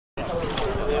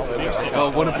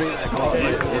Oh, what a bit.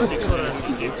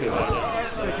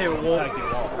 Okay, we'll walk.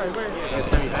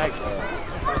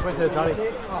 Where's the Johnny?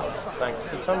 Thanks.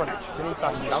 Did someone finish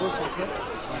fucking doubles for you?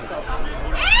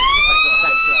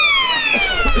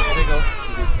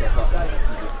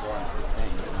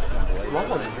 Long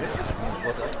one, isn't it?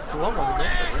 It's a long one, isn't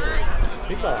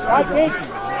it? Right, Nick!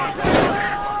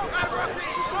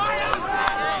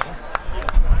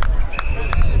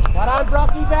 Well done,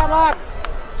 Brocky, bad luck!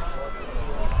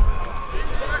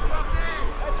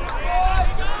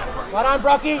 Well done,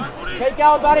 Brocky! Keep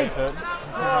going, buddy!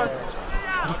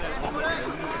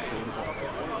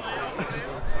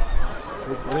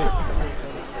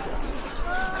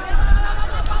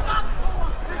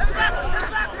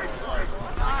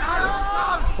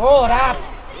 Forward up!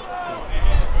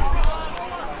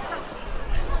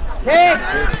 Kick!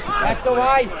 That's the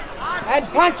way! And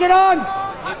punch it on!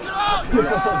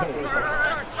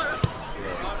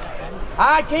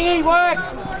 Hard, Kingy, work!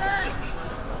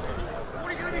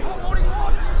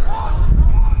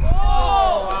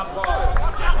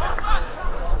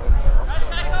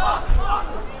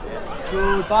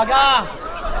 Good bugger!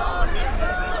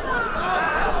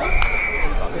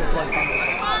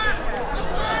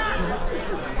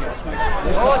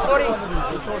 Oh, 40.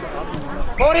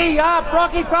 40, up,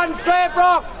 Brocky, front and square,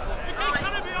 Brock!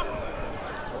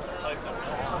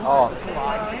 Oh.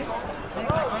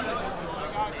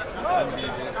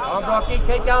 Come on, Brocky,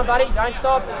 keep going, buddy, don't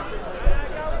stop.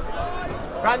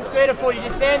 Front and square to 40,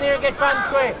 just stand there and get front and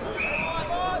square.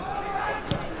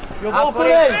 You're ball,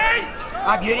 40.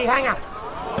 Up, beauty, hanger.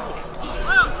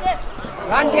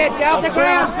 Run, get off the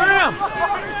ground.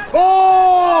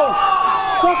 Ball!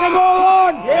 Second ball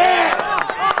on! Yeah!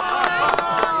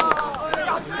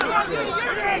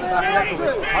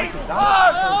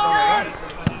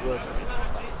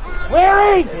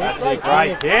 Weary!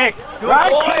 Great kick!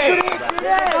 Great kick!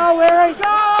 Go, Weary!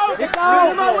 Go!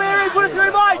 Go! Weary, put it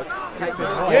through, mate!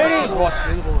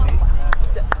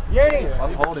 Beauty!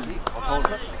 I'm holding.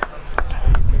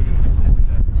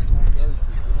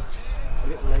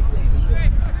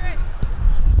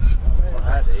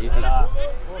 That's easy.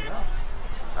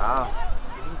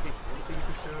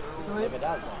 Never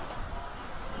does.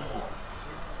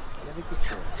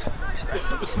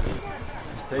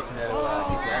 Teaching that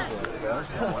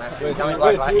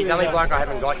he's the only bloke I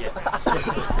haven't got yet.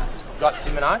 Got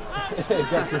Simino.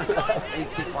 He's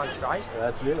kicked one straight.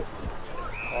 That's it.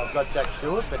 I've got Jack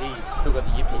Stewart, but he's still got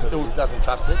the yip. He still doesn't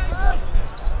trust it.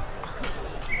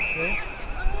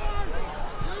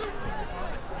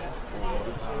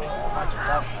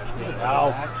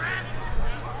 Wow.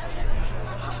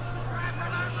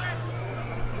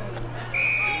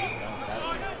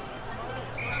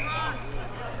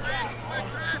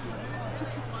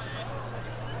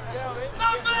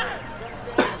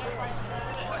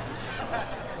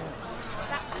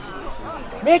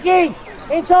 Mickey!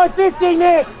 Inside 50,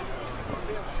 Nick!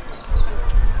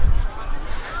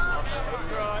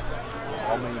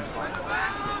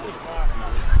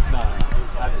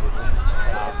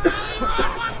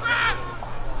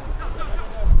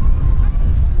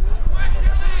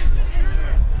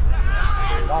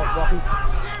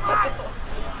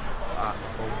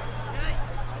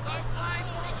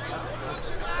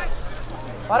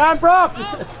 Well done, Brock!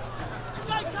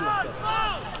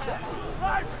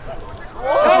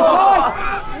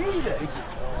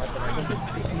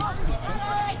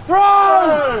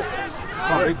 Throw!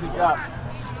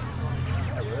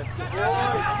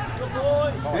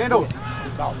 Handle!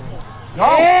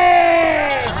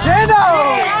 Yeah! Handle!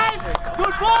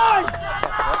 Good boy!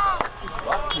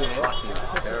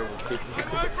 Terrible kick.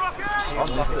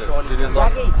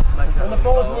 Jackie, when the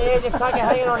ball's in the air, just take a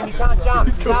hanger on him. He can't jump.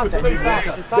 He can't speed back.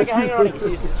 Just take a hanger on him.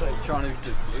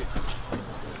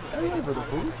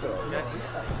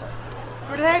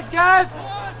 Good heads, guys! I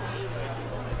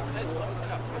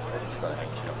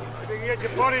think you get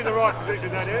your body in the right position,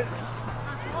 that is.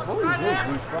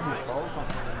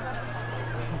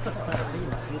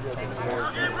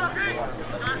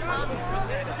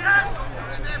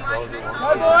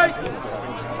 Go, boys!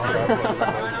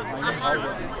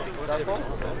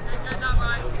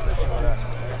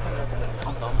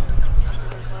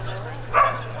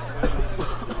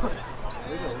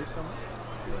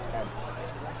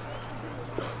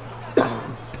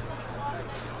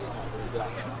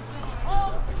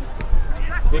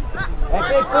 That's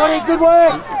it, 40, good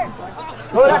work!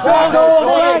 Good tackle,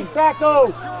 great tackle!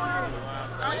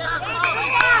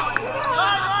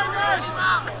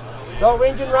 Go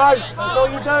wing and row, that's all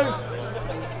you do.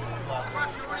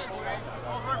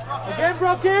 Again,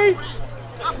 Brocky!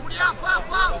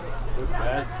 Good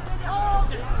pass.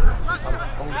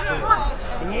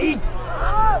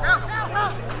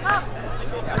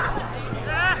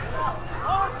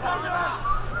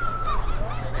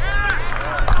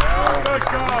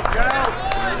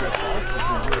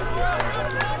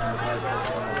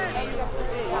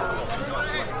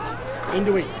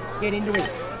 Into it. Get into it.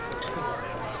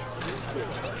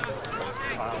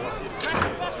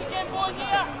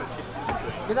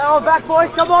 Get that one back,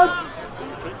 boys. Come on.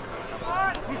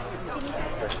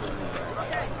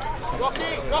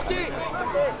 Rocky.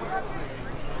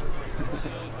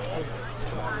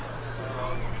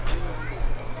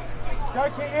 Go,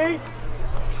 Kingy.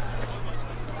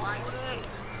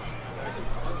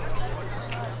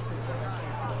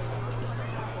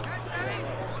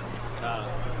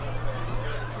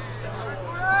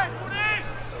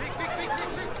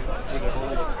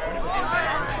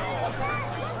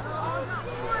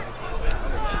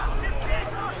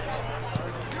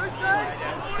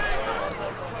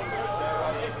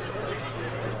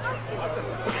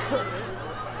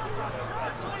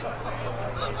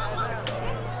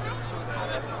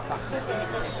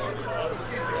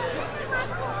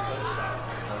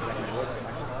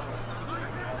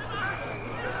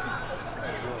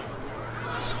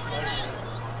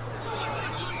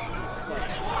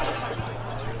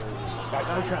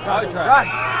 Run!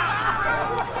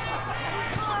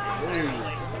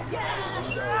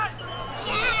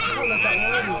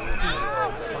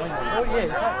 Oh yeah,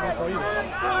 that's for you. I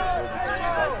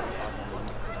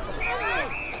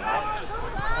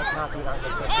can't be like the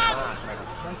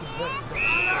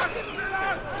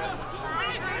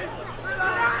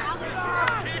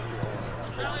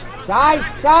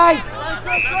Chase!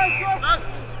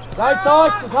 Go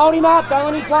Tosh, just hold him up, don't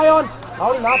let him play on.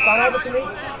 Hold him up, don't overcommit.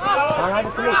 Don't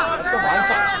overcommit. That's the way.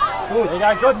 Good. There you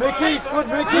go, good Mickey,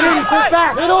 push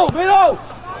back. Middle!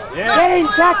 Yeah. Get him,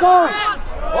 tackle!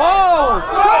 Oh!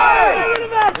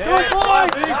 Good boy!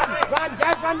 Run,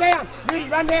 Gav, run down. Judy,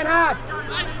 run down hard.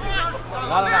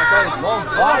 Long.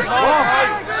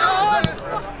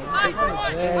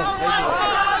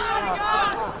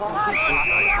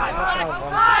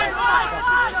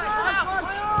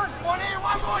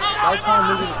 They can't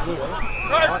move it here.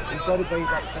 Right? You've got to be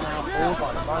that canal forward by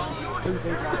the moment you're 2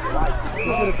 feet away.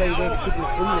 You've got to be there to keep it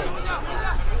in there.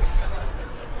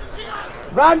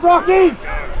 Run, Brocky!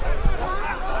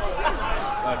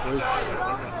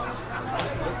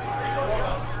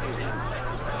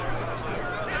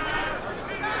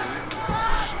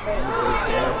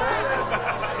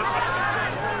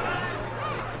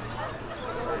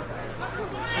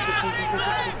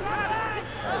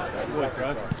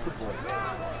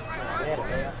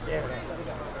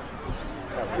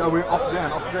 Go, we're off the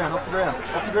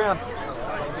ground.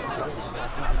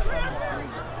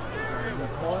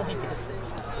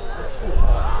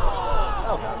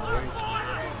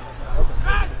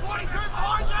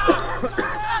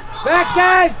 Back,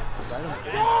 guys!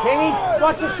 Kingy,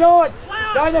 watch the short.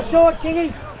 Go the short,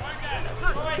 Kingy.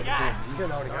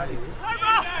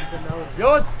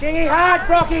 Yours, Kingy, hard,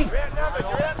 Brocky.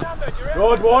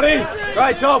 Good, Wardy.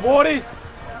 Great job, Wardy.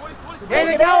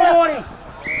 There you go, Wardy.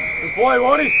 Good boy,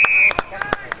 Wardy.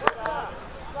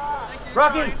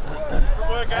 Brocky. Good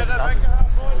work, Heather.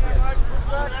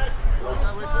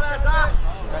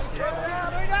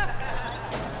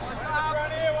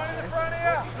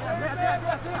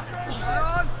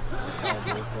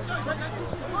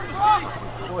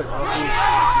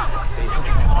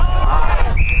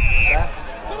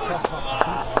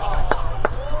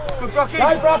 Good Brocky.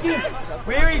 Go Brocky.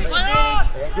 Weary. Yeah,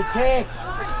 good catch.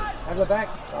 Have the back.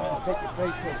 Take your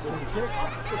feet.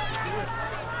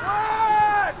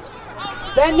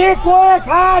 Then Nick work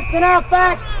hard. Sit out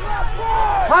back.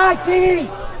 Hard, Kingy.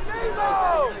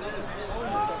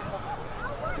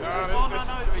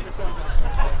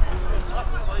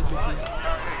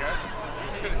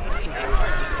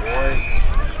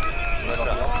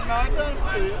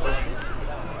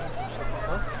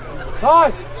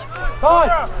 Time!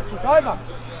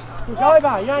 Push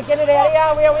over! You don't get it out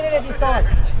of here, we're winning it this time.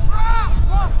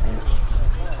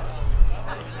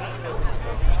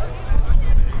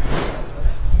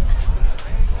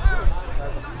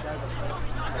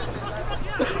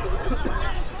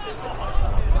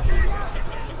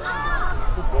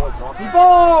 Good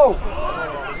ball!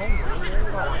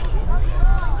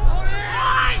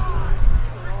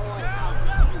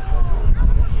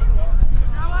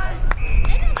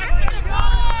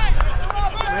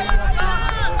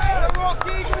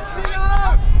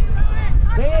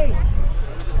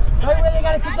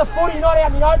 Kick the 40 not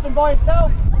out in the open by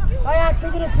himself. They aren't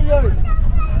kicking it to you.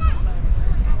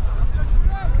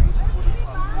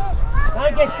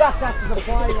 Don't get sucked up to the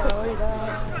play though either.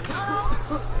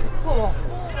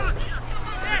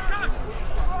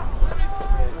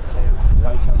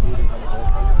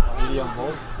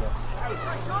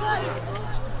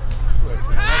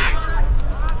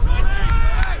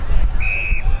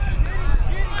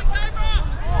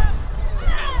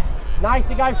 Nice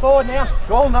to go forward now.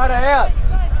 Goal, Nada out.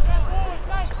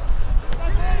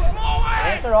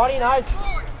 That's all right, he knows.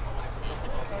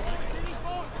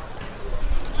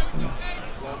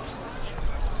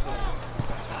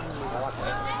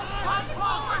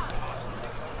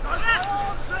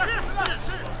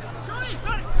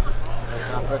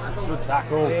 Good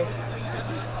tackle.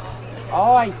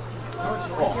 High.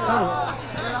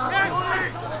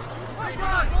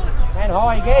 And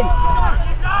high again.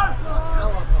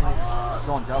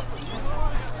 Go on, Joe.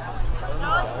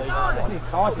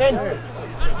 Tyson.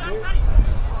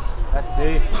 That's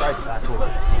it. Great tackle.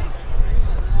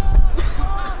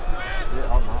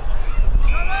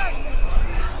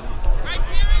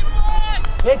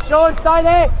 Hit Sean, stay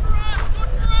there.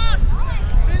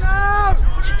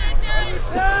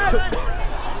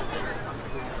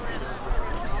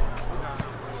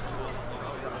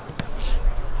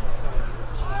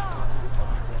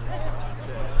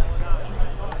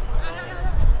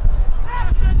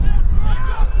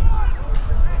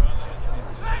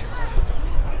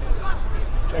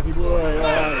 Jackie boy.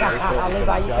 I'll leave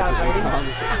out, you can't beat him.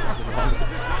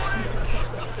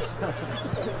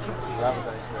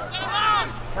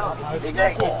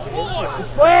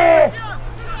 Square!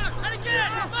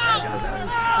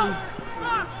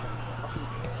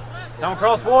 Come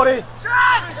across, Wardy.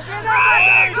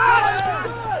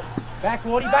 Back,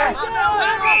 Wardy, back. Go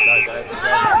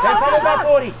back,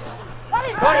 Wardy.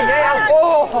 Got him now. Oh.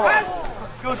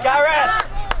 Good, Gareth.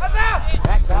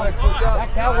 Back,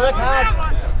 Cal, work hard.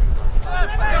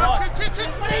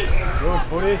 Good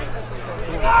footy.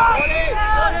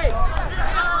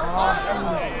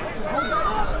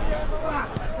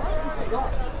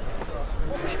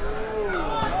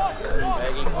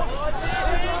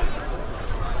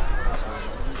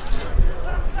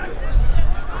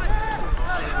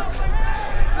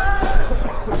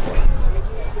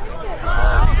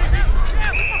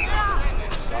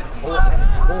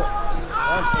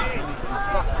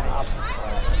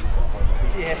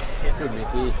 Good,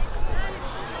 Mickey.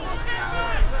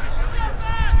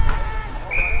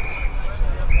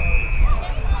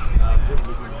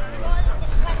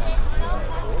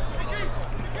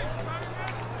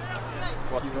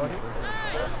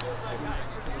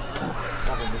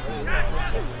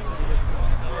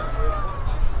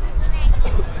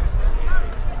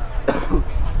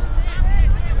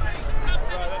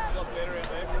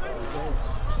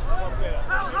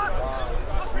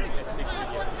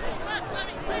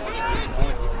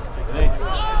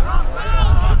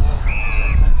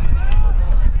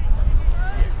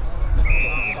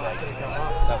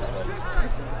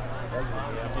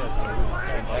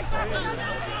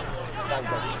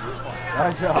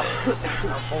 Good job.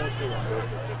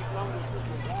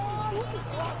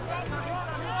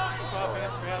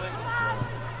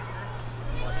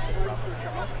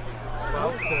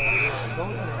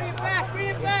 Bring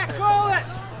it back, call it!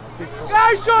 Go,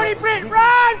 Shorty Britt,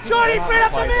 run! Shorty Britt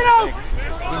up the middle!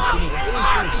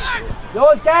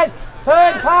 Yours, Gaz.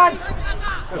 Turn, punch.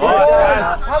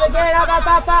 Up again,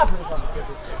 up.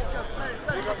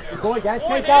 Good boy, Gaz.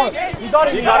 Keep going. You got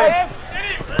it, Gaz.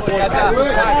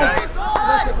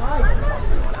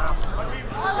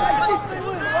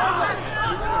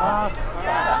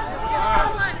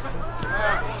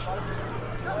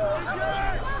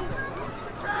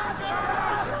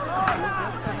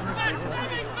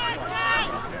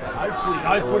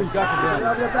 Nice footy, back again.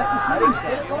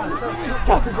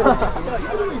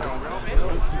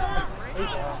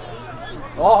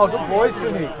 Oh, good boy,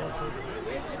 Simi.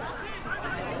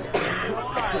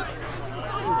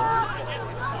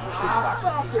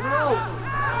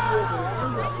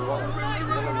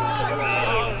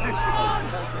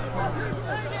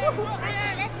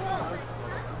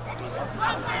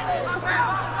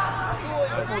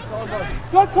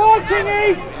 Good call,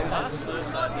 Jimmy!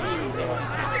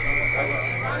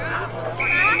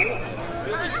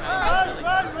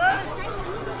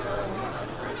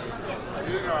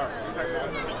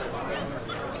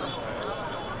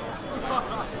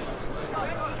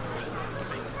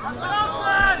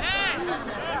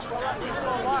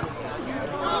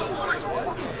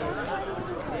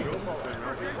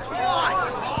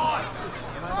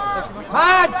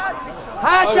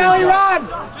 Hard, Joey, run!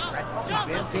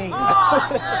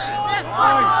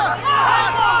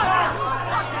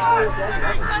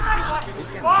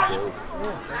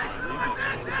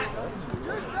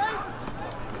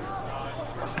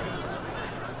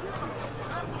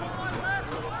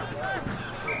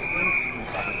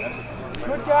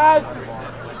 Good guys.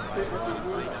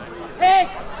 Pick.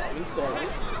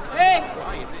 Pick.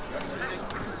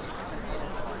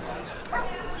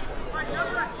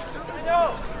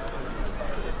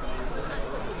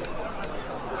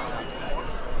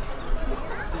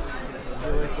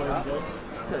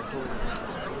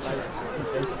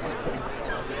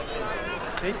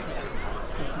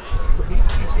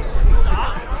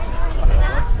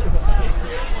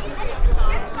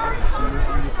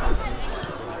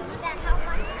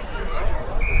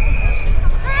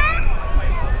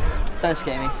 Don't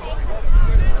scare me.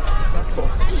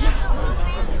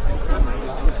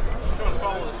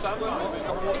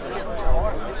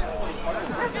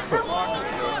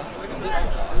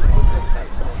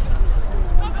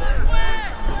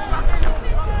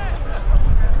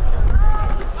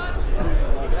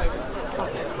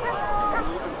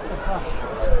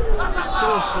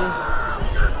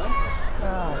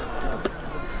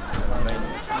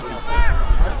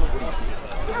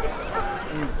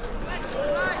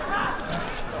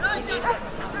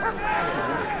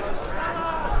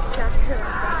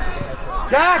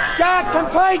 Jack,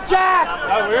 complete, Jack!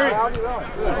 No, we're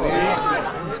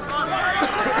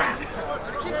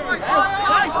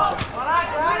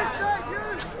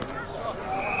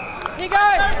Here you go!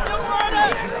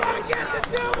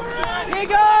 Here you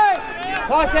go!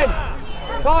 Tyson!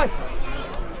 Tyson!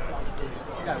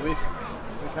 Go with.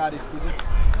 Which artist is it?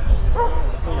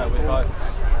 Go with both.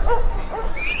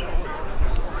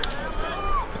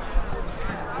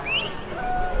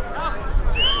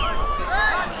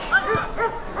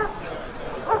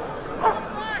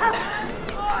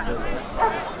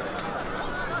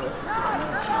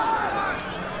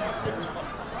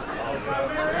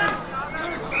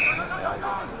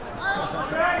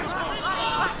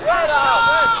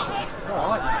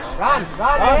 Run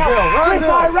now!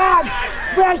 Riffo, run!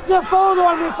 Where's the forward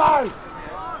on, Riffo?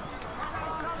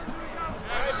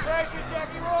 Pressure,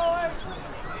 Jackie, rolling.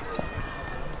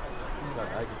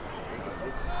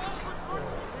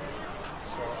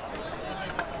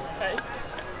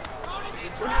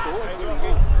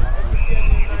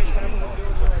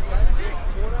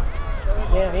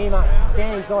 Down here, mate.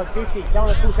 Stand inside 50. Don't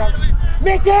want to push up.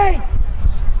 Mickey!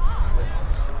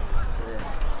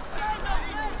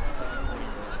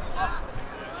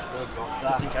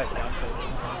 Just in case.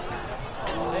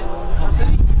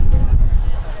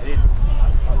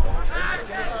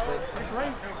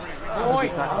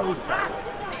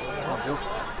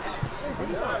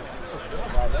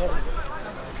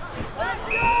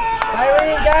 Stay with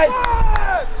him, guys.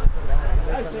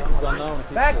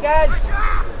 Back, guys.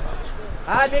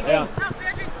 Hard, Mickey.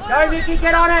 Go, Mickey,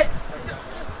 get on it.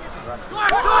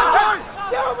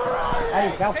 Let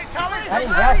him go. Let him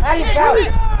go. Let him go.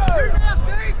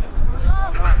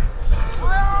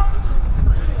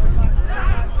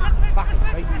 Fucking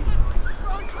creepy.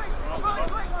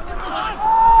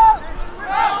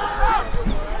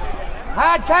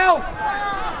 Hard, Cal.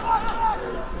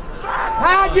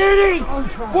 Hard, Judy.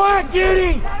 Work,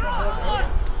 Judy.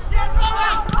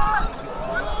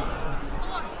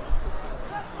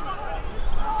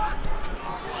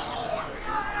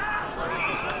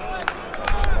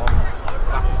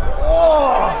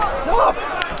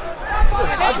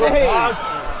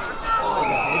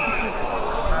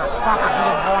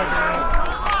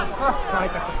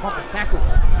 That's a proper tackle.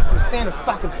 You stand a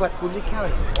fucking flat foot, you can't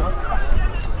even.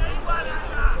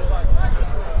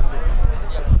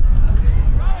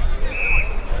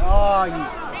 Oh, you.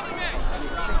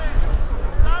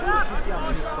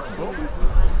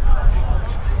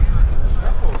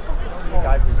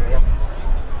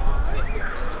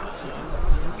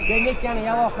 Get Nick down the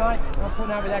yellow off, mate. I'm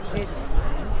putting over that shit.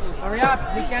 Hurry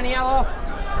up, Nick down the yellow off.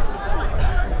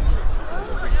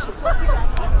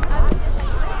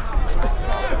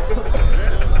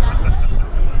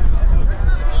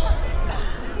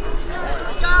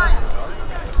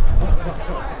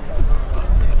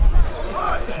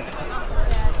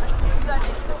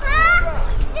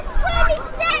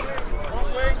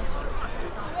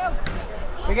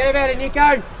 Forget about it,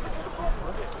 Nico.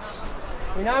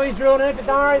 We know he's ruling it, but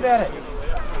don't worry about it.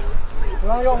 We've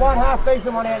only got one half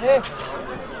decent one out there.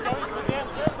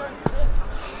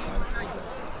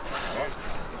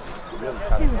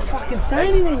 He didn't fucking say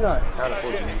anything though. Can't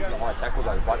afford to use the high tackle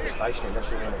though, bite the station unless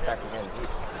you're going to tackle again.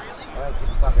 I don't give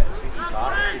a fuck about the 50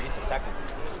 part, you get the tackle.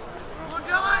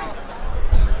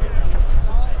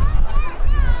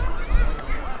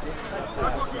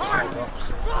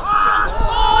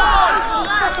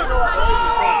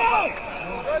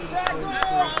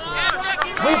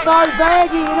 With those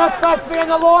baggy, you're not supposed to be on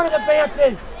the line of the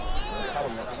bouncers.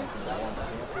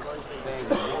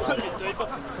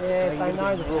 Yeah, they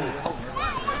know the rules.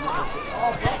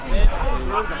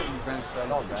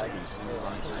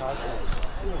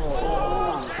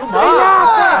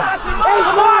 He's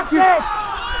marked it!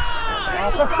 Oh,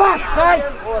 for fuck's sake!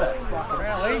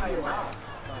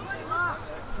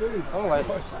 Always.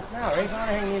 No, he's not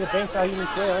hanging near the bench so he can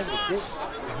see. I think it's shit.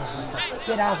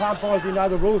 Get half umpires who know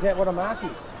the rules out what I'm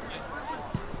asking.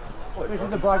 Especially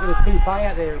the bloke with a toupee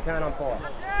out there who can't umpire.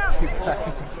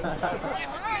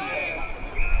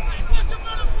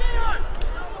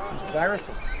 It's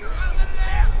embarrassing.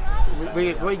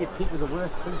 We get picked as the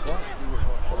worst two players.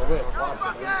 Or the worst club.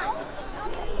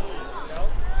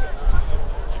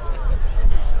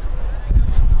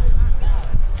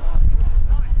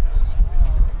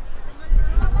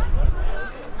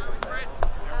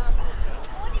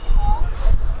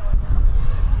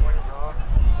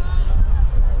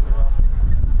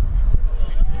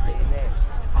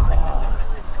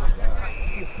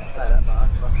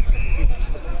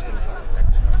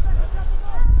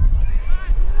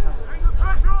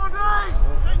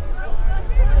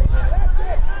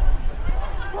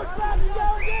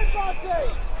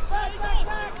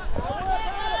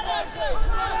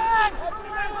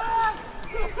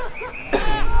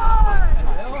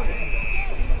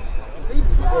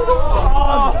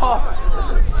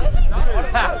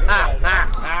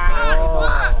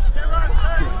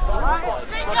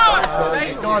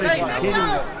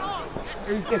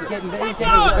 He's just getting the bad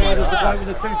as the bloke with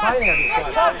the toupee out of his face.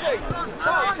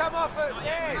 Come off it,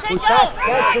 yeah. Push back,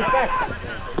 push back.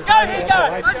 Go, Nico!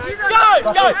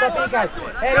 Go! Stop here, go.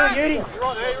 Hey, Judy.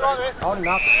 Hold him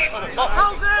up.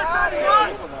 Hold there, 31!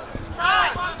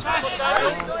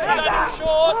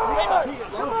 Short.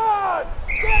 Come on!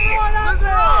 Get right up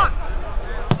there!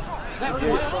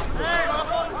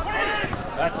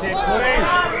 That's it, Footy.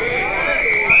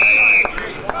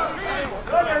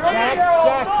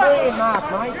 Jack, brilliant mark,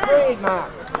 mate, brilliant mark.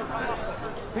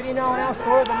 Pity no one else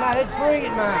saw it, but mate, it's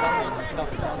brilliant mark.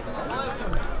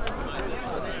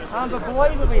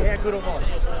 Unbelievably how good it was.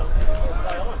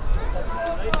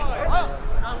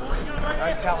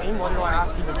 Don't tell him, what do I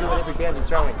ask him to do whatever down he's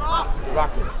throwing?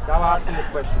 Rucking. Go ask him the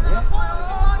question, yeah?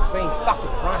 Being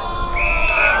fucking front.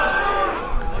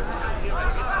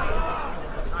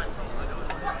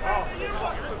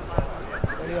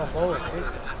 What are you on ball with, Chris?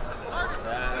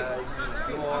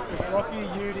 Rocky,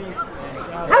 Udi.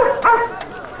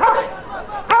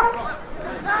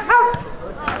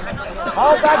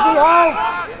 Hold, Budgie, hold!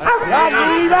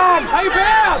 Budgie, run! Hey,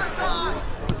 bounce!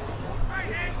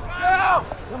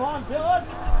 Come on, Dylan!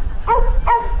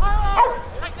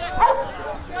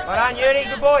 Well done, Udi,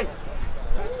 good boy.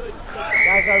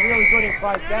 Guys are really good in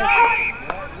fight, guys.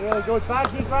 Really good.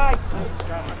 Budgie, great.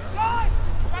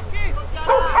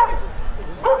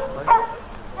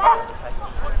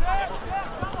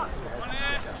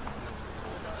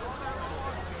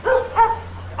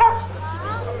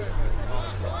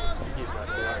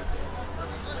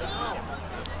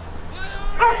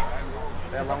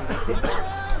 How long is it?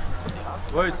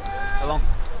 Woods, how long?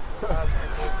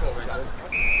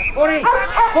 40!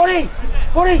 40!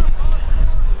 40!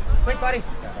 Quick, buddy.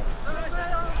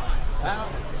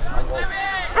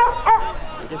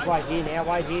 Just wait here now,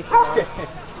 wait here.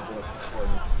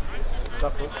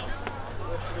 Stop it.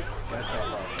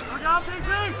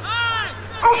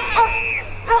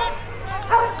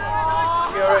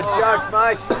 You're a joke,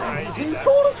 mate. He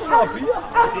called it from up here.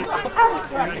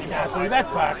 So that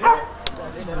part.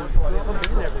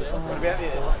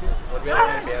 What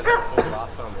about the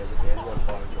last time?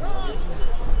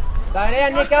 Stay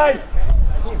down, Nico.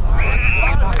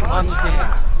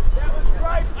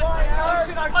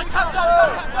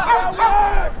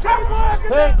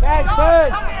 Turn, Cam, turn.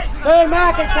 Turn,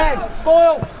 mark it, Cam.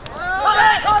 Spoil.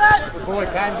 Good boy,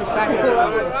 Cam. Good tackle.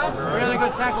 Really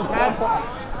good tackle, Cam.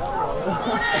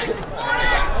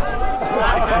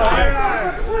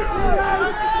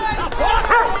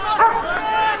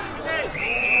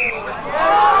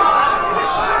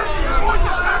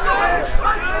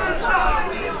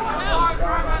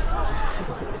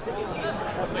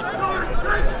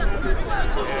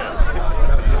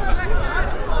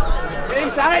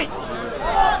 He's eight.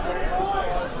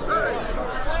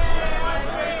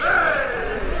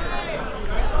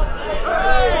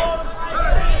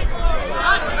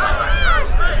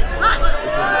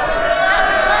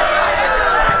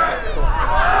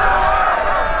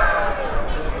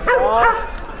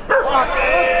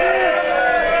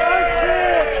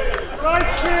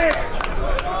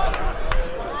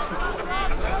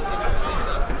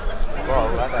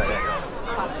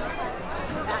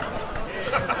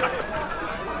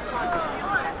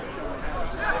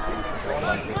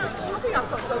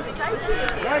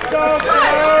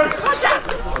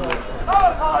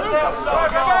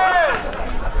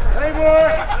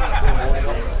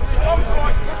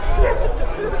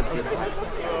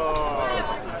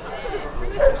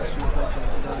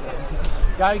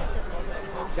 Go.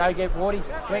 Go get Wardy,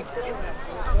 quick.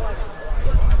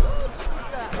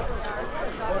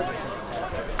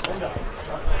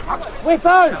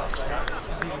 Whiffo!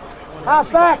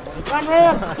 Half back, run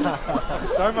round.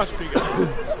 So much bigger.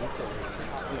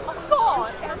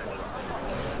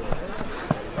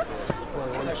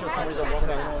 Make sure somebody's on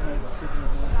lockdown.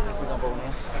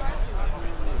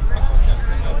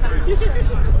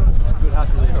 Good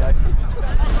hustle there, guys.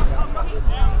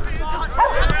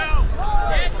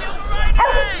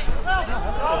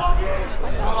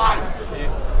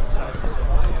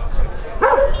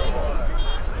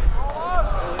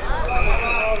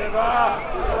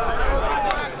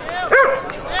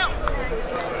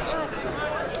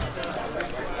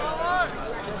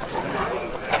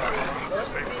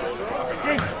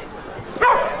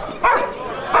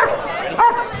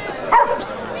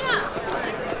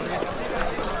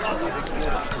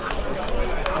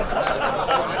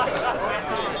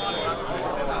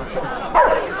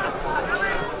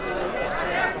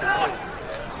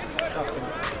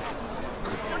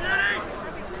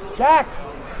 Jack!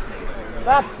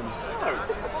 Up!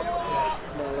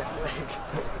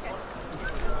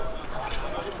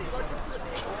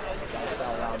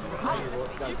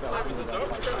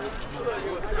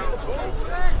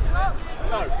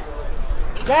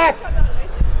 Jack!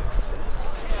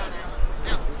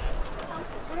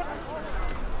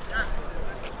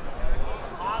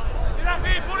 Get up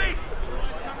here, buddy!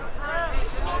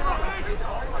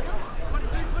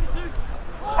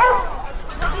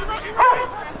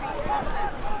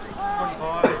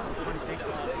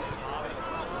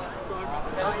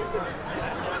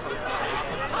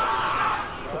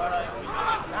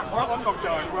 I'm not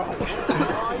going well.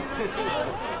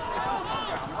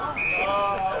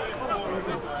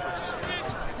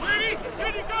 Ready?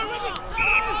 Ready, go with it!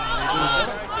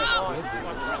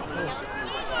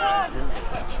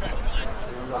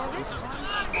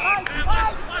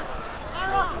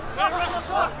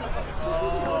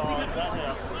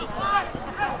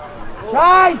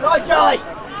 Chase! Go, Charlie!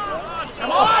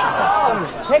 Come on!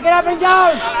 Pick it up and go!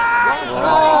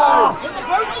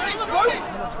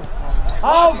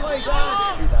 Hold!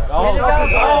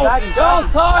 Go,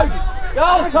 Toad! Go,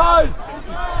 Toad!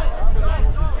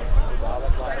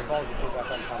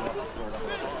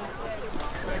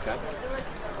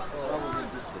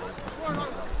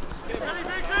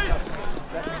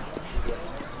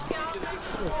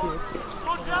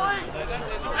 Good, Jelly!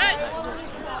 Hey!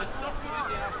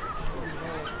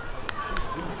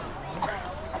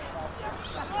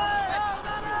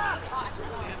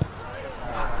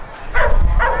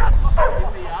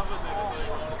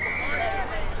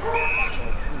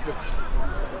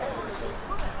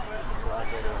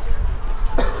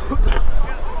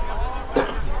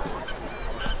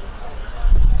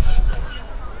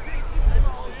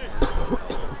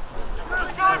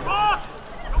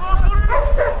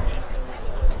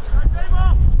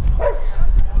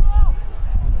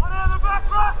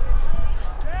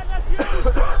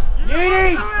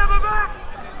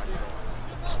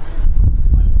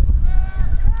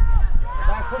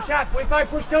 Push up, Whiffo,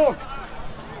 push to him.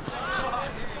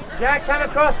 Jack, come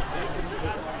across.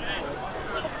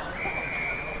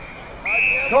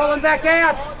 Call him back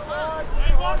out.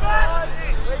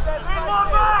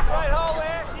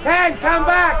 Can, come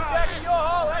back.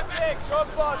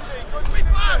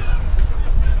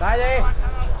 Stay there.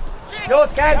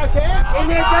 Yours, Can. In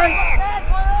there, Jake.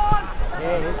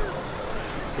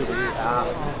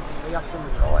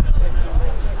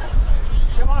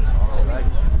 Come on.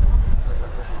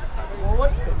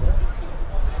 Forward.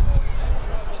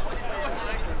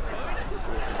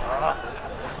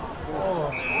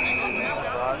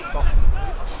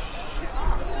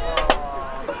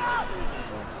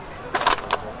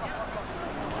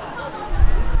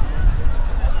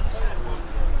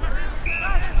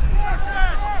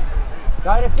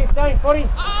 Go to 15, footy.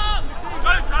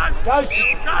 Go,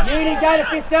 Uni, go to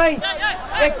 15.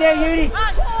 Back there, Uni.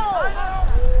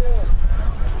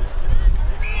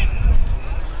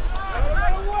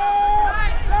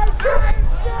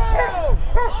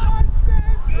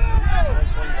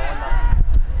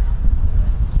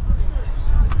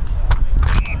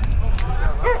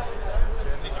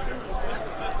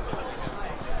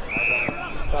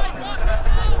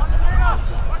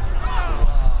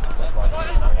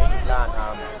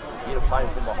 You're playing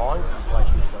from behind, you play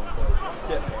yourself first.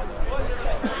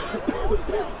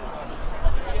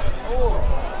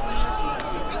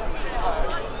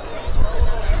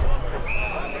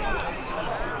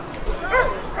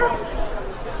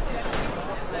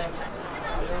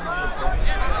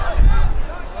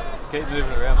 Just keep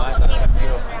moving around, mate. That's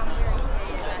skill.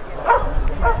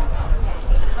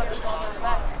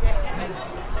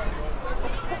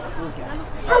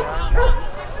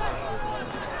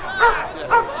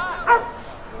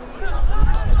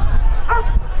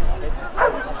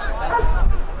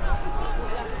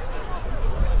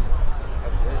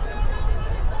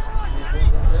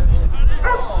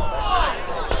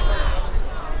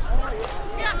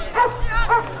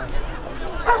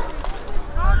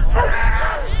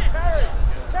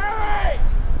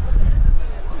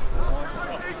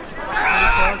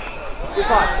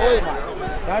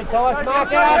 Don't toss,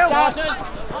 mark out, Dawson.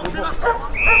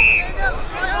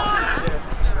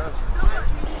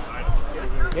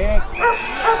 Yeah.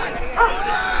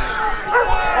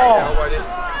 Oh.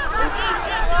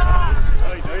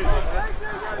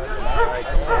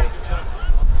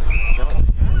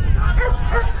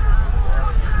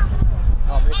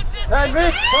 Turn,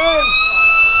 Vic, turn.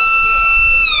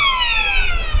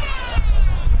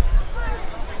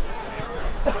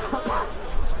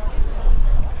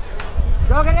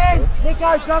 Jog it in! Nico,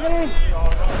 jog it in!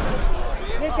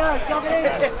 Nico, jog it in!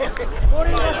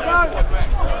 40, let's go!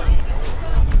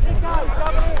 Nico,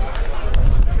 jog it in!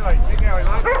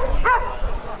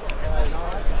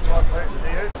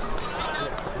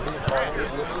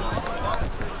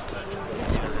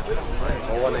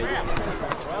 All I need.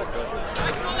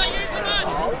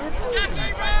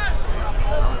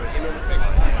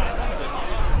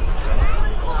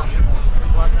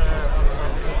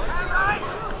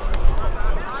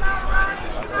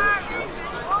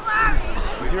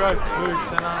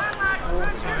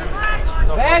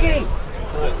 Baggy!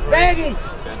 Baggy!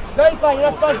 Deeper, you're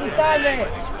not supposed to stand there!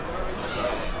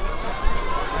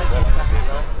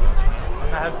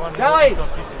 Joey!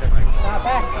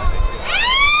 Back!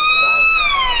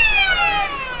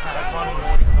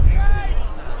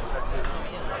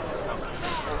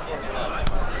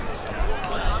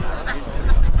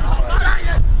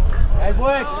 Good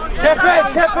work! Tip it!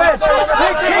 Tip it!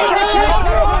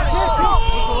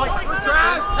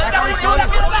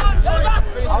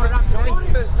 Hold it up, Joey.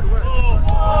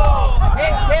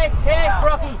 Kick,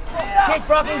 Brocky. Kick,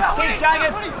 Brocky. Kick,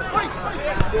 Jacob.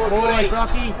 Good boy,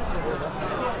 Brocky.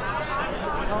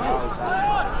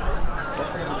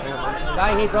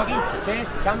 Stay here, Brocky.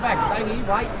 Chance, come back. Stay here,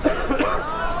 wait.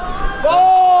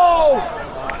 Ball!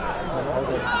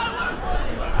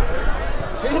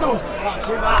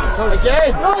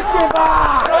 Again!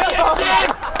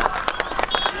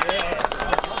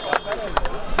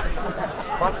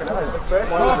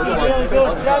 Really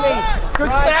good, Jimmy.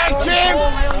 Good stag, Jim.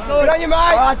 Really good on you, mate.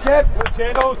 All right, Chip. Good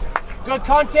channels. Good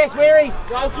contest, Weary.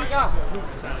 Goal kicker.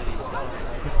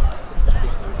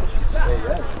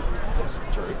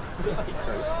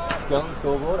 Go on the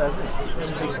scoreboard, hasn't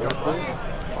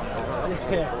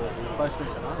it?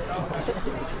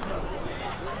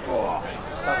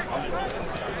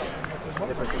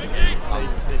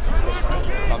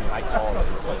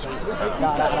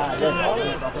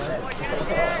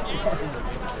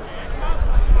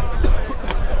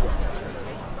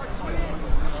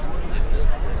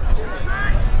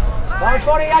 One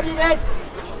body up your head.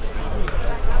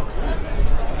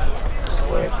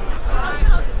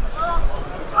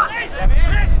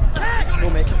 Go,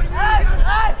 Mick.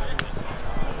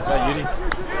 Go, Yuri.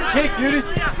 Kick, Yuri.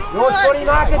 Yours, 40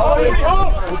 market, 40.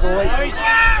 Good boy.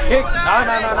 Kick. No.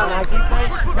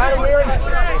 Go to Weary.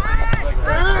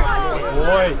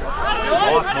 Boy.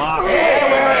 Nice mark. Yeah,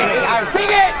 Weary.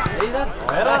 Kick it. See that?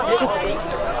 Better.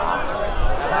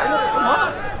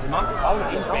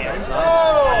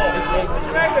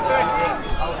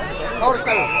 Hold it,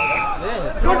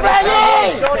 good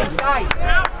baggy! Shorty, stay.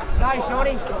 Stay,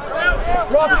 Shorty.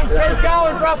 Brocky, keep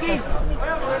going, Brocky.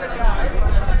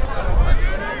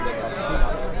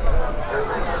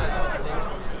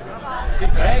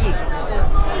 Baggy.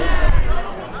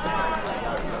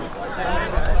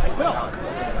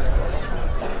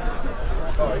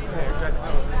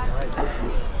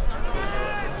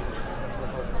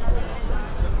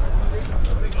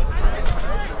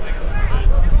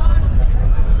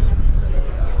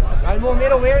 Go more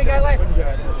middle, where you go left.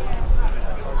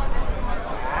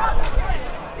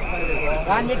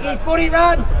 Run, Mickey, footy,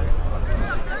 run.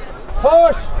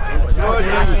 Push.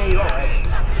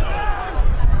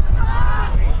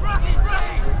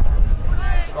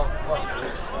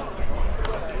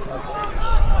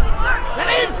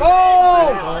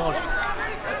 Goal!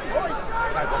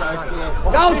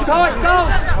 Goals, Tosh,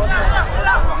 goals!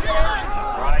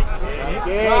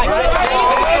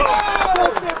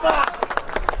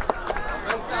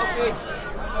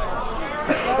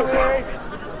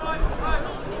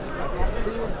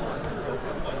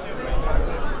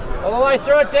 All the way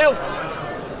through it, Dill.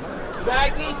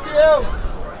 Baggy still.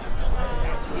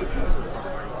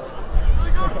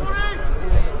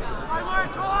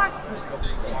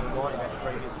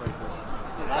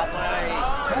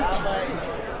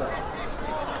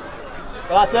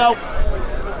 That's out.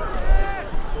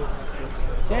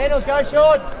 Sandals, go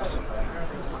short.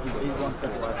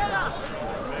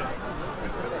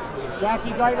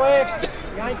 Jackie, great work.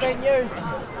 You ain't beating you.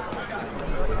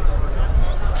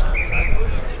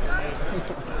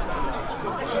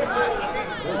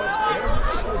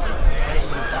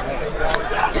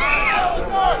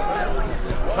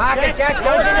 Mark it, Jack.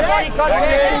 Don't get the body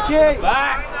contact.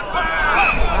 Back.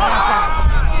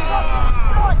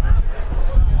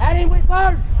 Add him with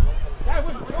both.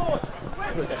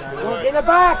 Look in the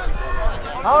back.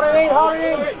 Hold it in, hold it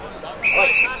in.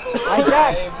 Hey,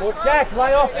 Jack,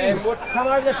 lay off him. Come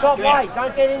over the top late.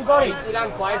 Don't get in body. He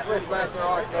doesn't play for us, mate. It's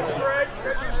all right.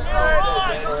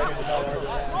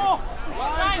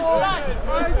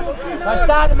 So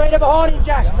start the meter behind him,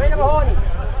 Jack. Meter behind him.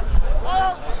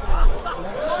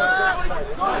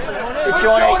 It's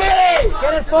Shawnee.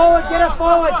 Get it forward, get it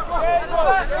forward.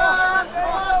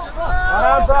 Right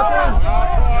on, Brocky.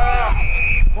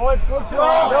 Boy, good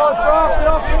job. Good, Brock.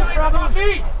 Good,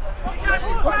 Brocky.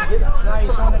 No, he's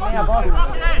on it now, boss.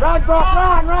 Run, Brock,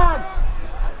 run.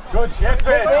 Good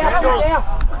shepherd.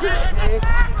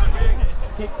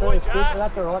 Kick boys, quick, but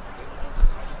that's all right.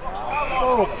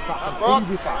 Oh, fucking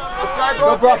beautiful. Let's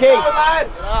go, Brocky. Go, lad.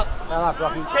 Well up,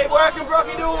 Brocky. Keep working,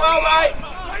 Brocky. Doing well, mate.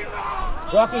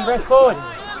 Brocky, rest forward.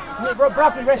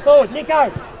 Brocky, rest forward.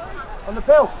 Nico, on the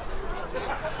pill.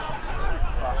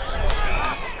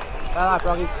 Well up,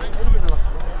 Brocky.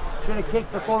 Should have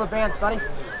kicked before the bounce, buddy.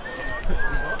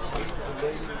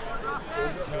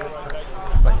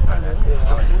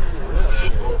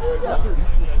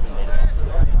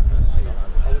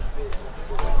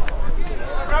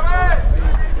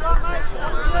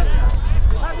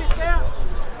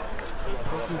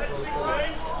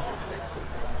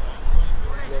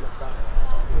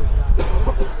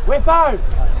 Whiffo!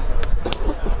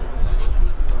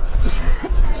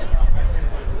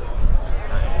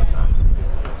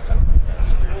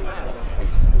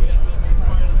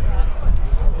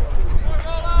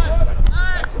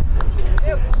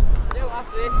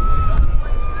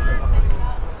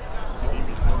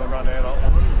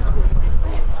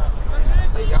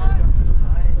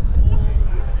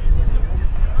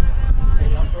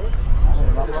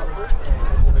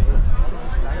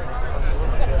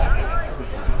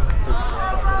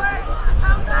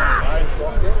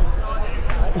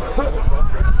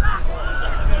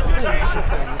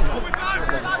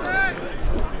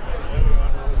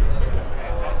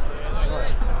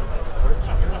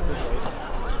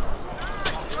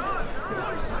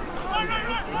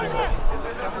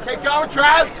 Keep going,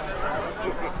 Trav.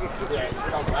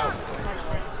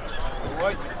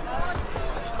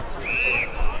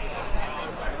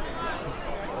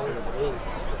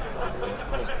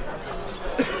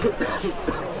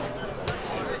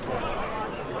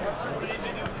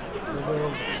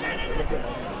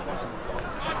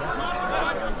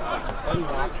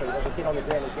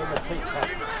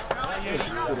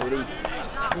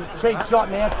 Cheap shot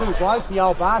now too, blokes, the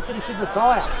old bastard, he should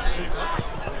retire.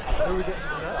 Who are we getting to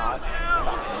that?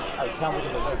 Oh, come with the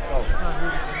weak goal.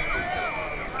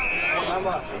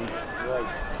 Number?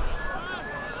 3.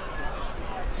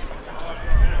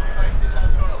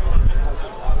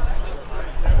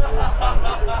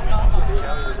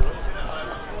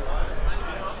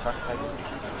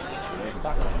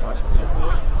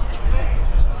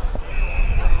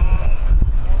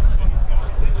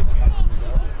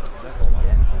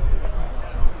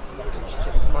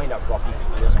 Mind up, Rocky,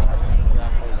 for this one.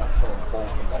 Mind up, showing ball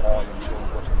from behind and showing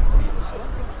what's on the free of the seat.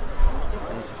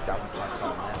 And he's just going like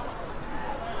that now.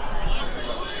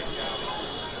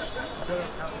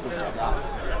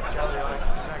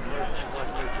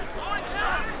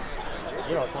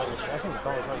 You know, I think it's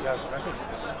always going to go smashing.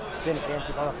 Then again,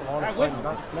 she got us the line and playing, you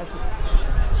don't smash it.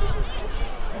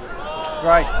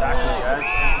 Great tackle, guys.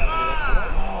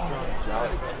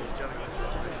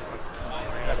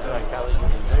 That's what Kelly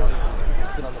can do.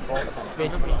 Sit on the ball,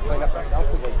 bench me, clean up myself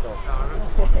the week off.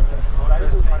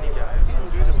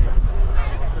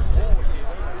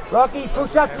 Rocky,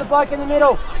 push up to the bloke in the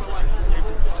middle.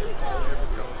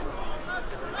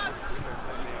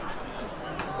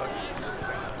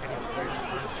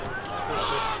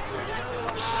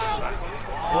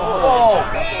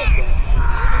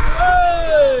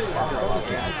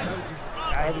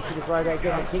 Maybe should have rode out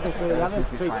getting kicking through the other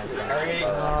street.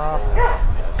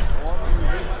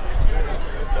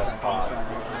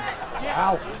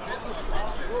 Ow.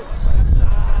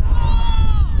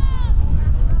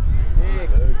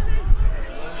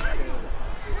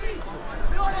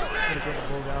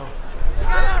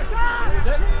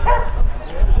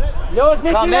 Yours,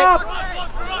 Nicky, up!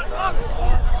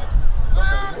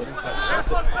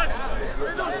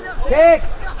 Kick!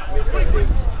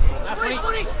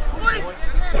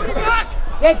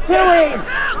 Get to him!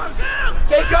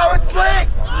 Keep going, Slick!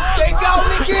 Keep going,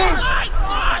 Mickey!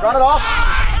 Run it off!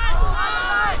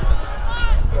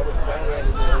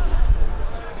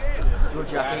 Good,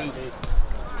 Jackie.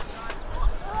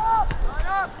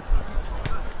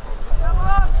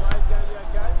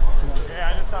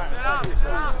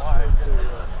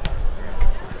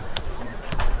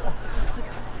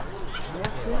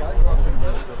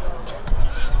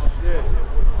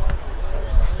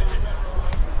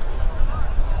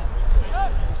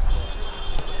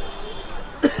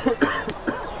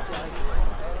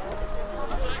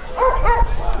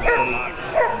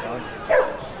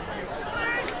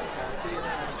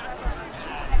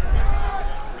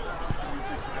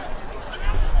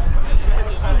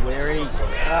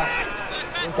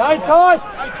 Go, Tosh!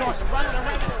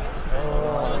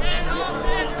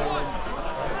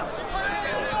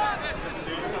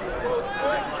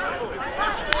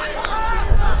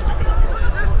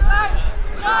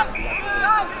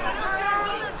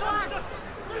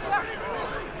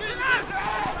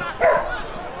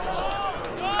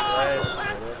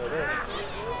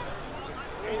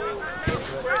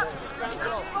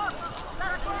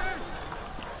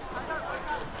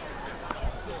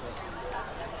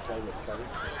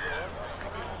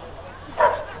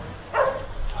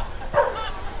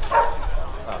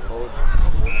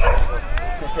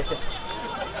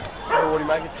 What do you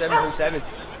make it? 7-7.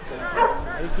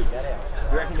 How do you keep that out?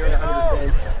 You reckon you're at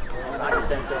 100%?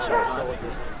 100% set shot. I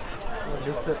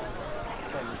missed it.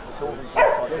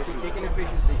 What's your kicking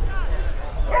efficiency?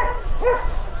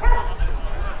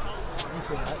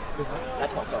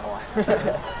 That's not so high.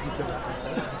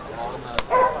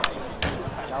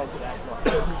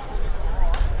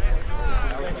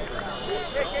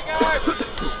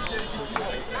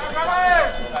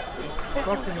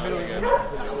 Brock's in the middle again.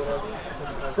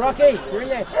 Rocky, you're in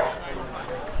there. Go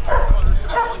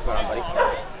on, buddy.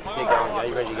 Keep going, go.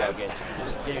 You ready to go again?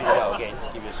 Just give you a go again.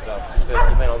 Just give you a spell. First,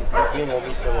 you've been on wing or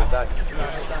midfield all day.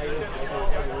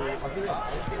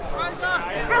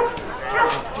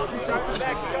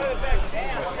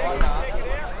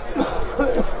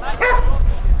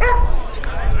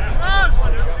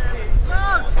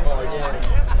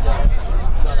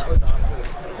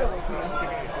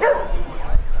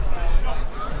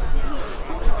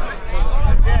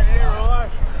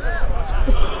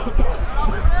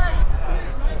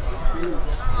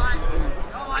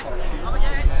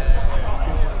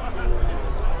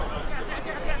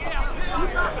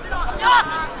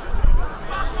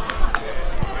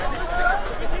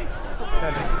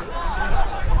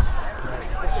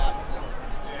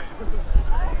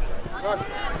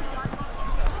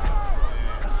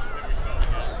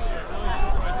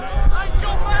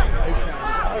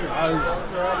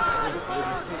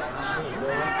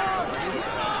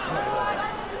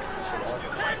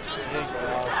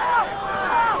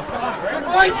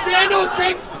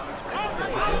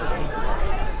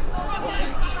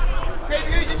 Keep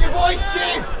using your voice,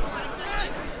 Jim!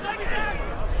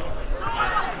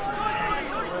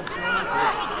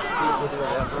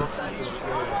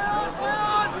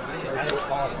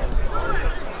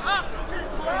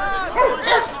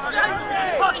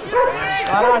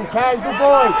 Right on, Cam, good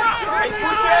boy. Keep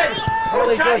pushing!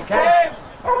 Really good, Cam.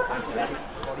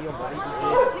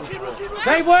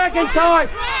 Keep working,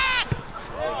 Tosh.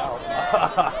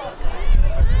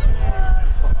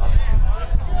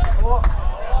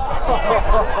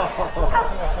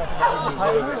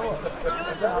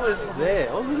 There,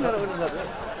 I was looking at it when it was up there.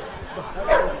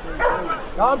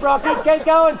 Go on, Brocky, keep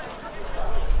going.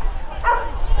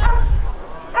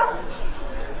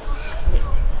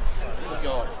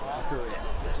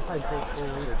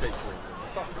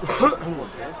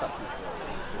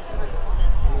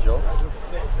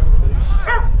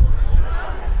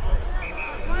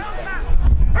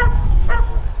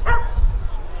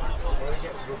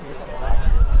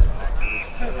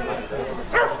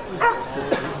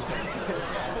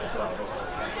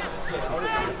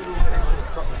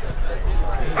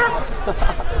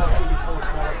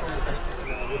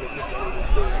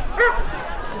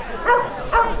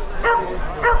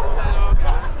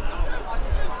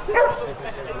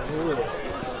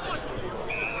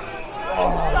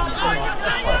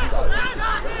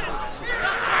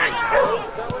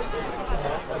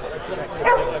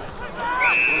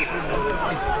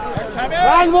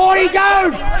 Run, Wardy,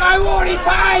 go! Go, Wardy,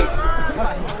 pace!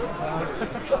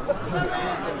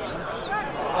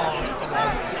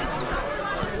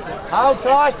 Hold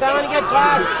tight, don't want to get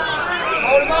close.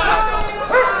 Hold him up.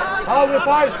 Hold your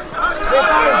boat. Your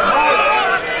boat, hold.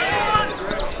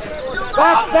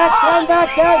 Back, come back,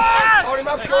 Ken.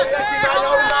 up, Shorty. That's it, mate.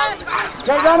 Hold him up.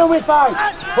 Keep running with both.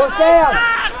 Push down.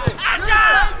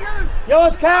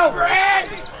 Yours, Cal. Where's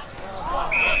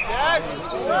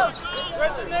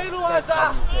the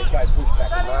needleizer?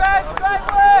 Steady, Red, straight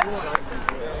work!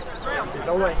 I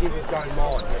won't give this going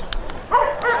mine.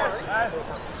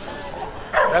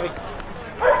 Ravi.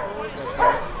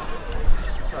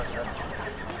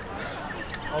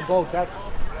 On ball, Jack.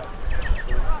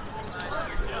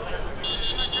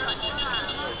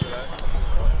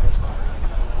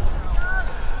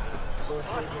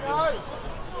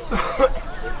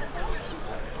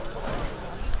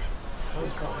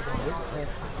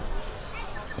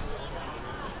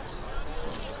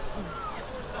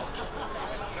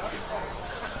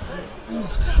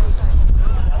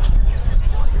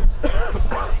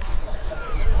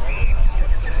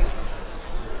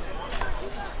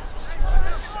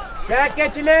 Jack,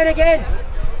 get your man again.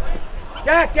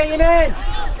 Jack, get your man.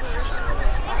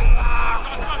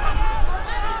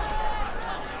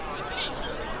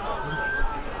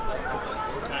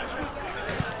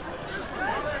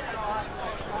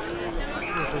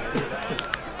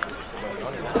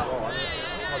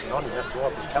 That's why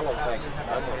it was Callum back.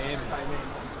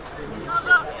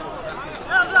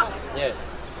 Yeah.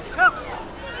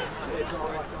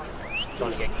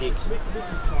 Trying to get kicks.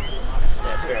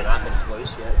 Yeah, it's fair enough and it's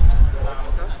loose, yeah.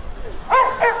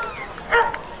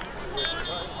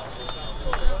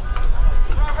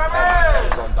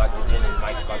 He's on Bugs again and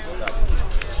makes Bugs look up.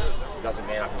 He doesn't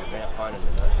man up his opponent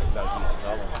and no huge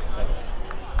problem. That's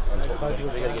we've got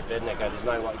to get better than that go. There's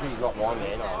no way, he's not my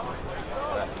man. I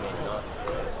have to man tonight.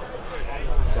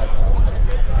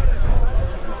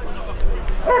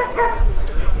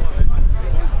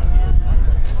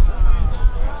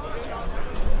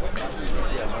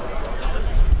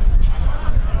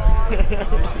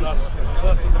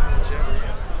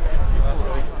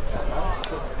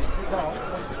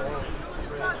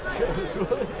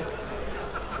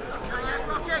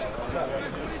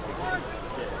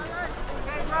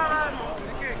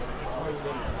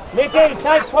 Nicky,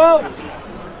 take 12.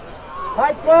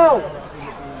 Take 12.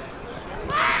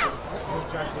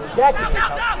 Jack.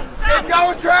 Keep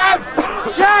going, Trav!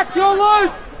 Jack, you're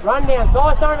loose. Run now.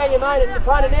 Dice, don't about your mate in the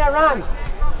front and now run.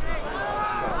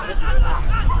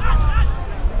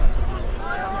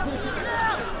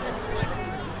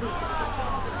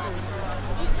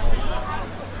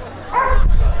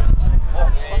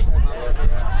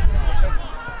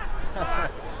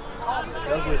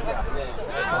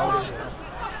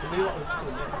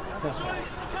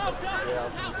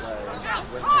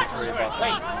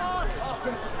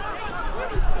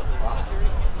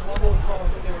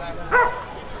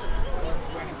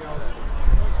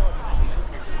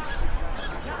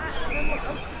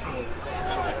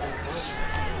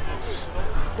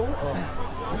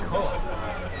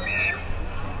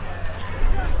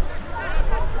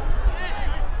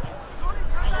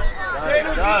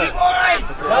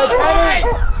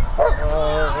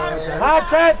 Hard,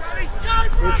 Trav.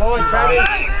 Good boy, Travis.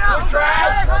 Good,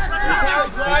 Trav!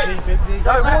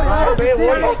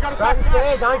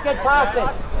 Don't get past it.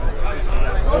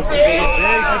 Good,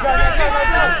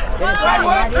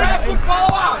 work, Trav! Good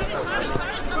follow-up!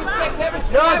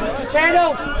 Yours, it's your channel.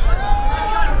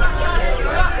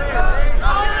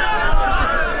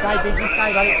 Stay, Biggie,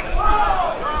 stay, buddy.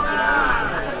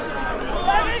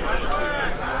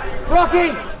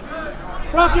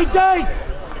 Rocky, deep.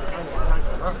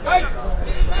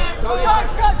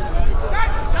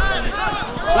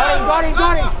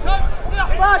 Got him.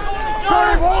 Shot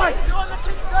him right.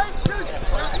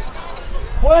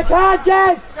 Work hard,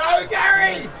 Jazz. Go,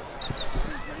 Gary!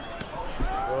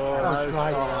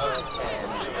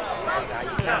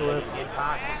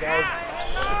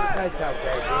 That's great.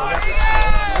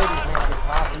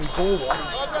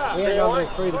 We had on there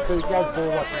 3-2, Jazz ball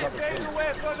like he got the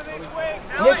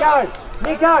 2.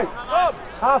 Nico!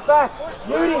 Half back,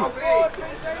 Udi!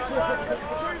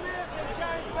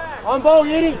 On ball,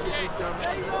 Udi!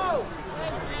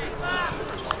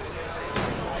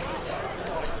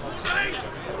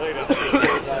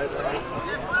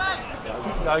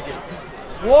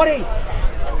 Wardy!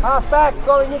 Half back,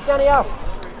 got Nick down here.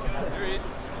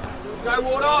 Go,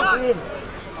 Warder!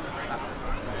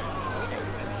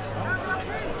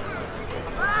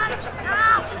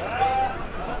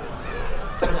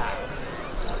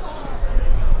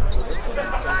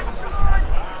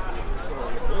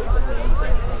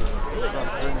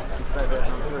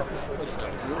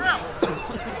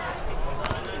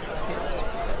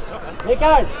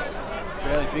 Nico!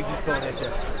 Really big just going at you.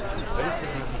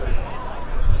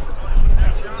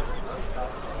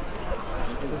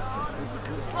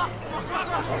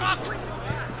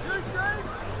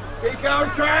 Keep going,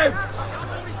 Trev!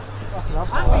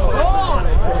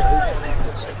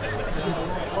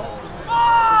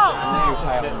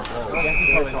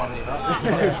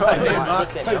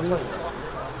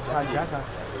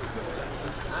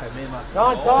 Go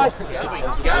on, Tice.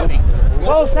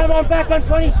 Call someone back on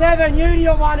 27. Uni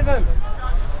or one of them.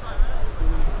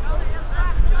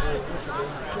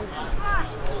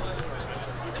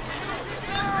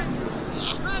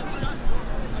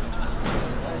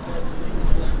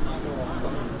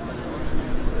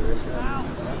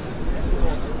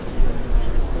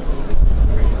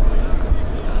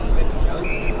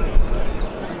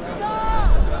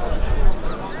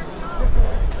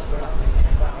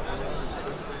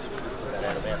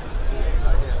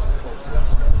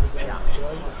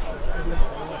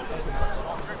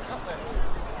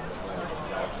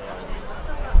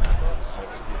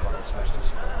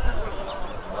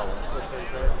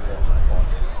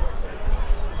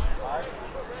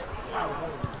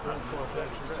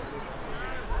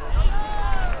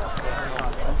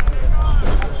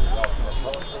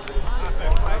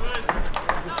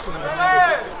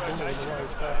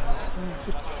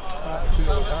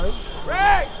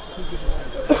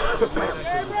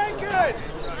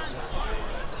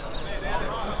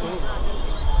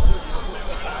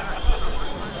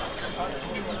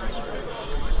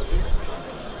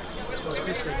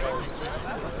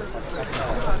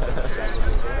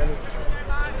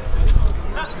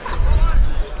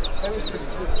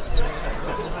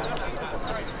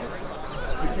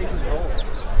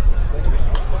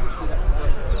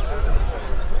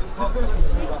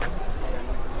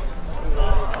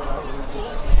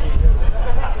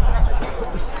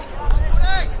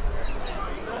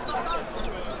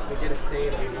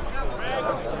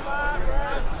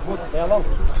 How long?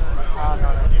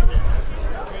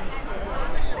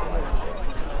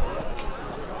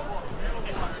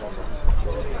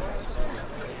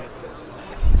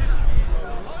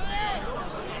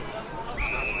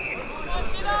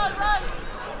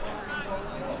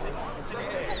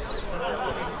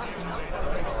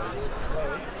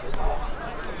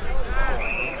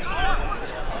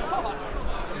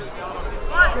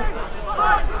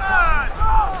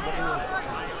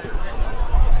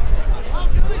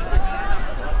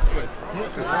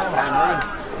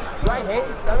 Right hand,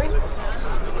 sorry.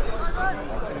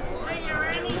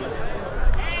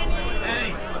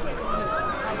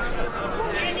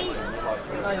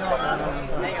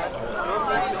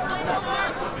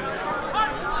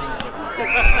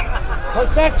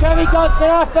 Push back, Chevy, got set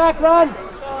off, back run.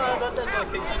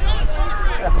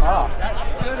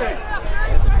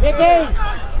 Nicky.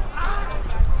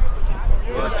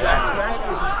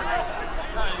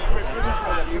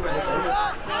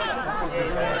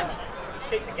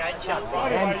 Keep the gate shut.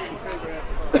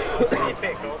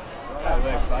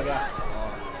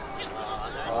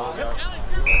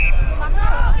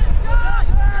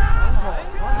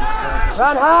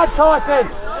 Run hard, Tyson.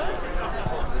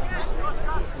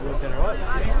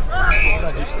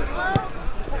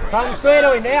 Come straight to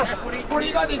him now. What do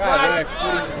you got this way?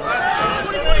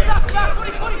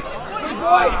 Good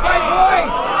boys, great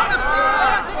boys!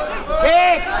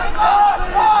 Kick.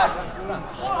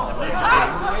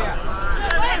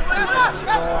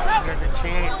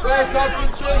 First option,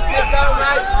 choose, get going,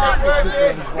 mate.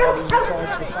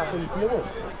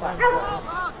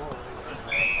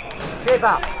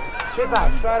 Chip up,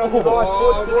 straight on the right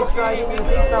foot, give it straight in,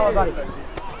 fella, buddy.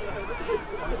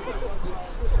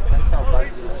 Tell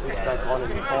Bugsy to switch back on and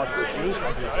try to finish.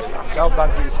 Tell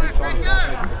Bugsy to switch on and try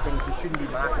to finish. He shouldn't be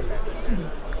marking that.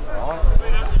 Alright?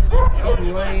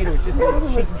 Getting lead or just a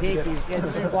shit kick, he's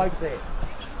getting some blokes there.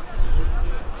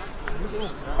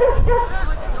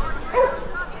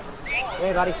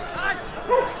 There, buddy.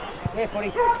 There,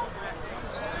 footy.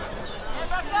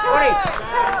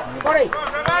 Footy.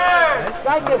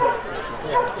 Straight it.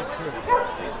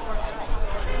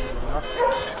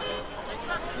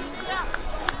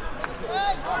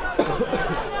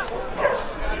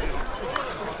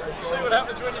 See what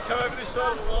happens when you come over this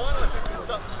side of the line? I think there's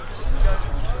something.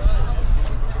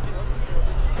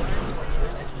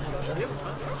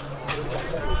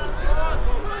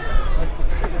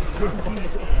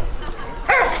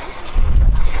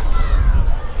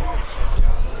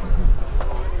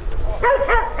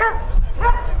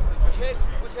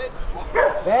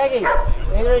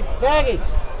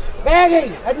 Baggy,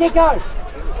 at Nico.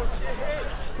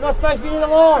 Not supposed to be in the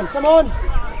line, come on.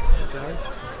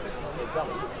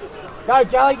 Go,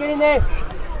 Jelly, get in there.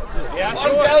 Yeah,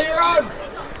 on, Jelly, you're on.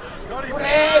 Good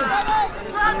hand.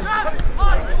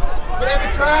 Good have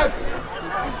a trap.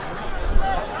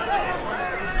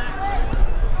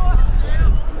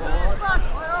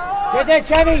 Get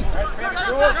there, Chavy.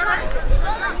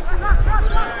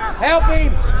 Help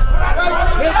him.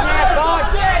 Hit now,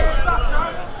 Tice.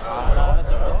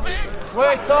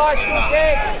 Work, Tice. Good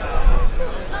kick.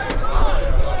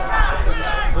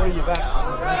 Where are you back?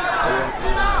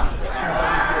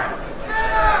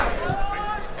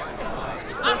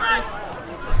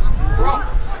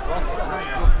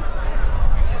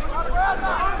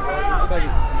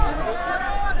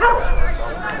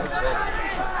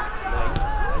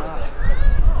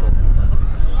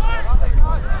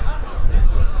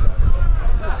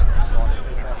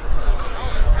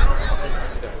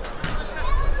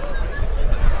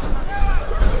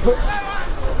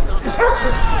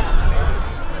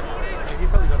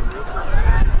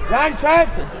 Run, Trav.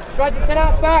 Try to set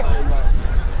up back.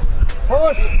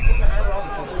 Push.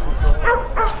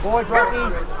 Boy,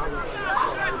 Rocky.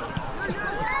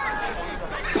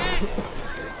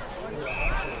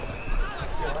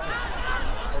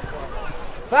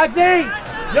 Babsy,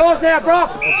 yours now,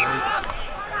 Brock.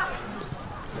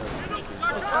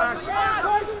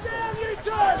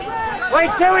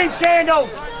 Wait to him, Sandals.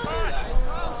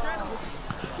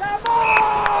 Come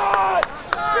on!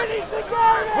 Finish the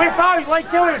game! With those, wait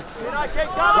to him.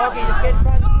 Rocky, just get in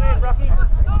front of the man, Rocky.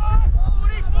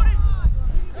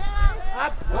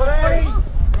 Up, Woody.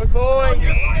 Good boy.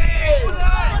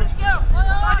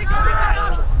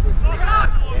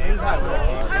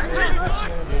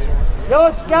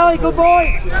 Yours, Jelly, good boy.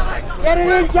 Get it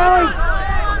in, Jelly.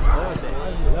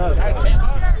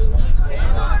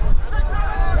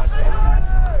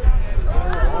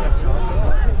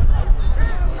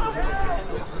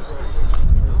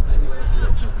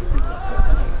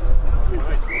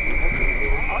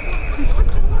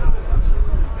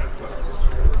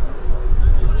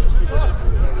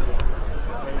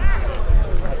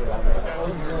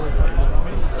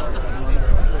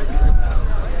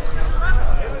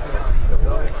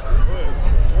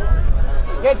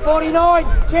 Get 49,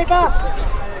 Chipper.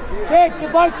 Chip,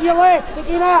 you're both to your left,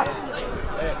 picking up.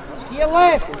 To your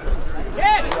left.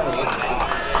 Chip.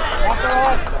 Up the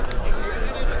right.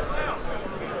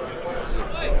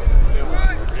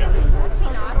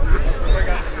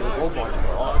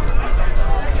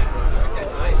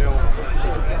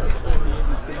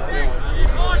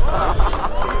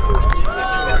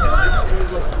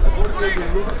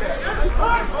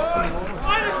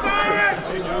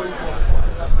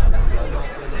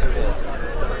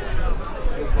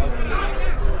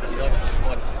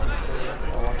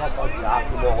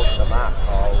 Basketball with the mark.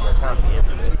 Oh, I can't be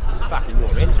everywhere. It's fucking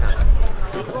your end, can't it?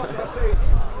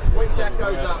 When Jack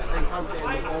goes up and comes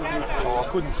down, Oh, I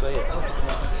couldn't see it.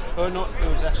 Oh, not, it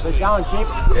was actually... Keep going, Chip.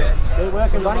 yeah. Keep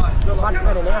working, buddy. Much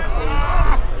better now.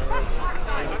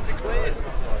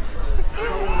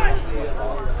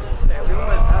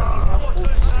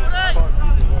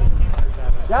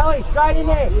 Jelly, straight in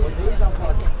there.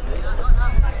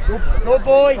 Good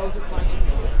boy.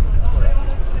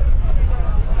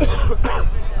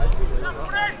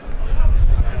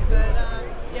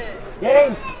 Get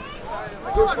in.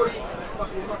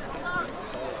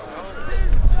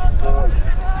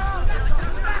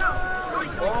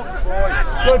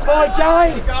 Good boy, Jelly.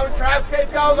 Keep going, Trav. Keep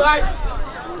going, mate.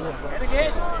 And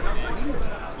again.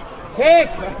 Kick.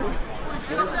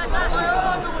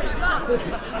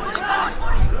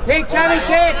 Kick, Chubby,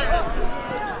 kick.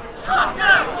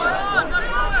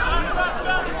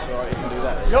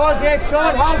 Yours here,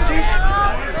 Sean. Hold, Chip.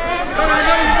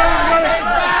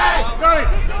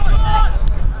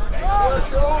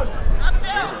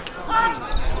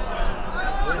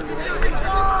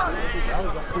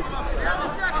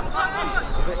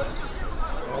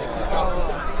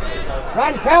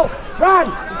 Run, Kel! Run!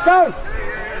 Let's go!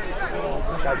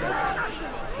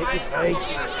 Hit your feet.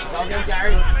 Go again,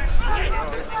 Gary.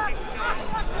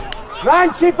 Run,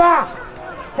 Chipper!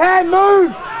 Can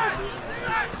move!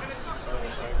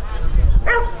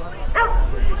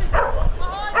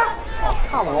 Oh,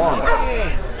 come on.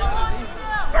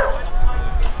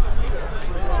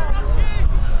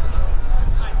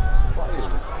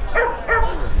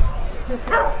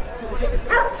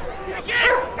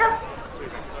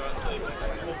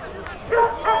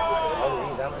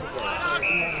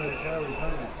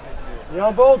 You're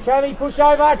on ball, Chavy, push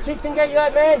over, Chip can get you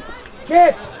that man.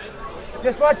 Chip!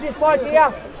 Just watch this bloke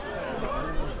here.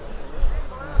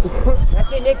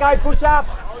 That's it, Nico, push up.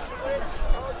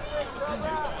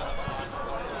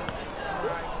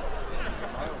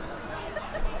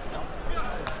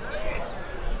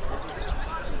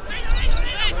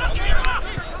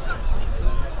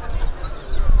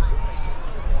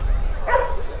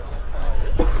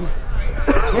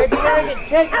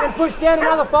 Check, you can push down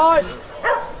another 5.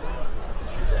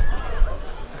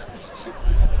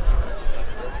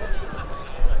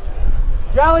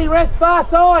 Jolly, rest far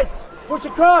side. Push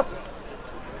across.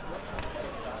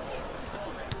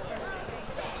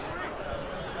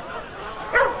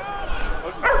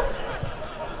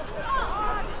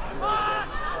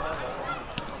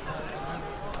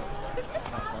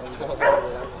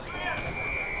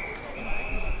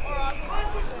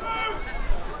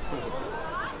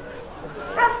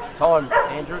 Time,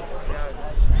 Andrew.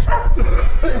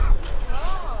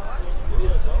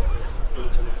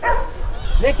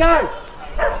 Nico!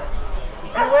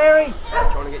 Be wary!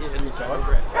 Trying to get your head in the camera,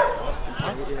 Brett.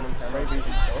 Trying to get your head in the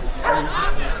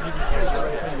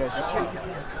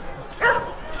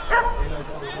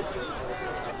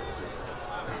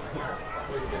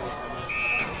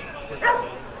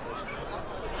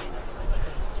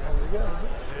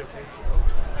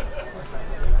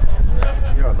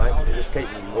You're right, mate. You just keep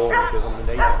me warm because I'm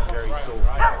knees are very sore.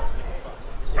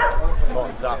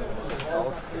 Tightens up.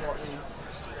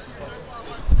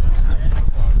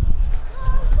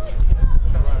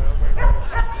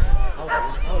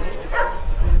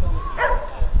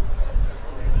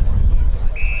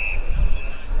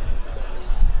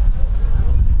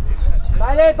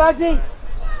 Stay there, Bugsy!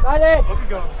 Stay there!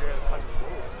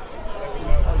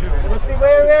 Let's see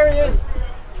where he is.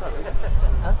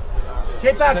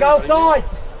 Chipper, go side!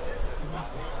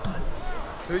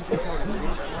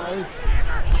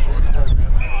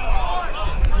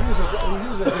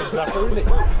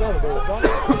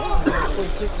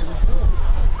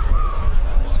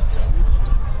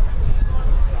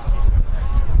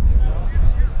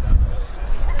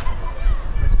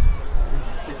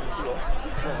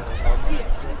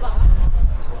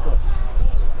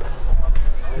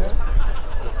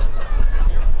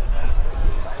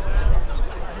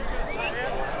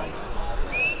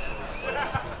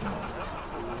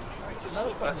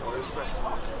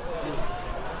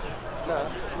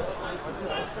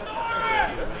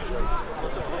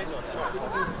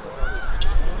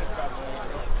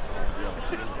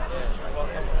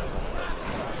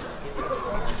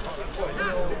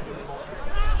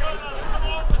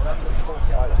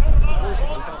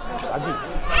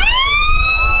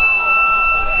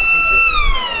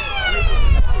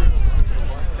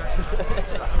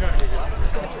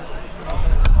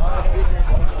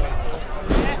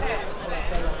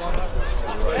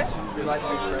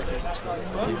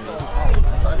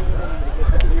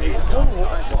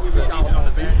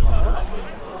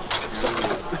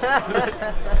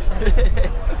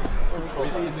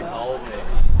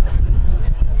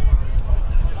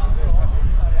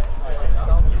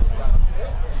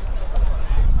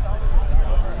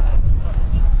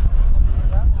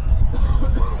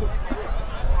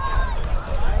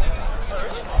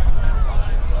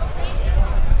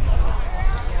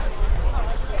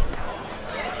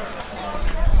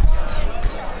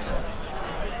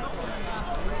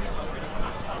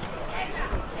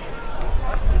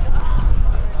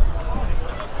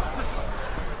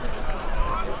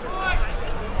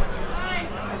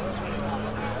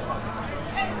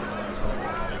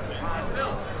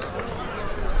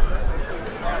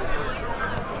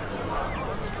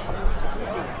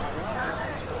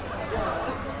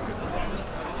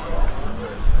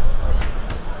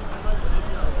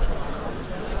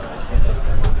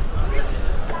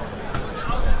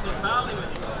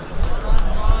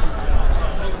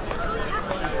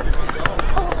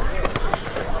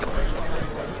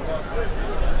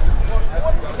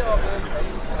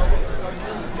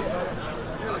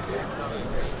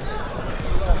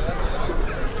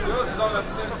 Yours is on that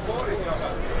 740.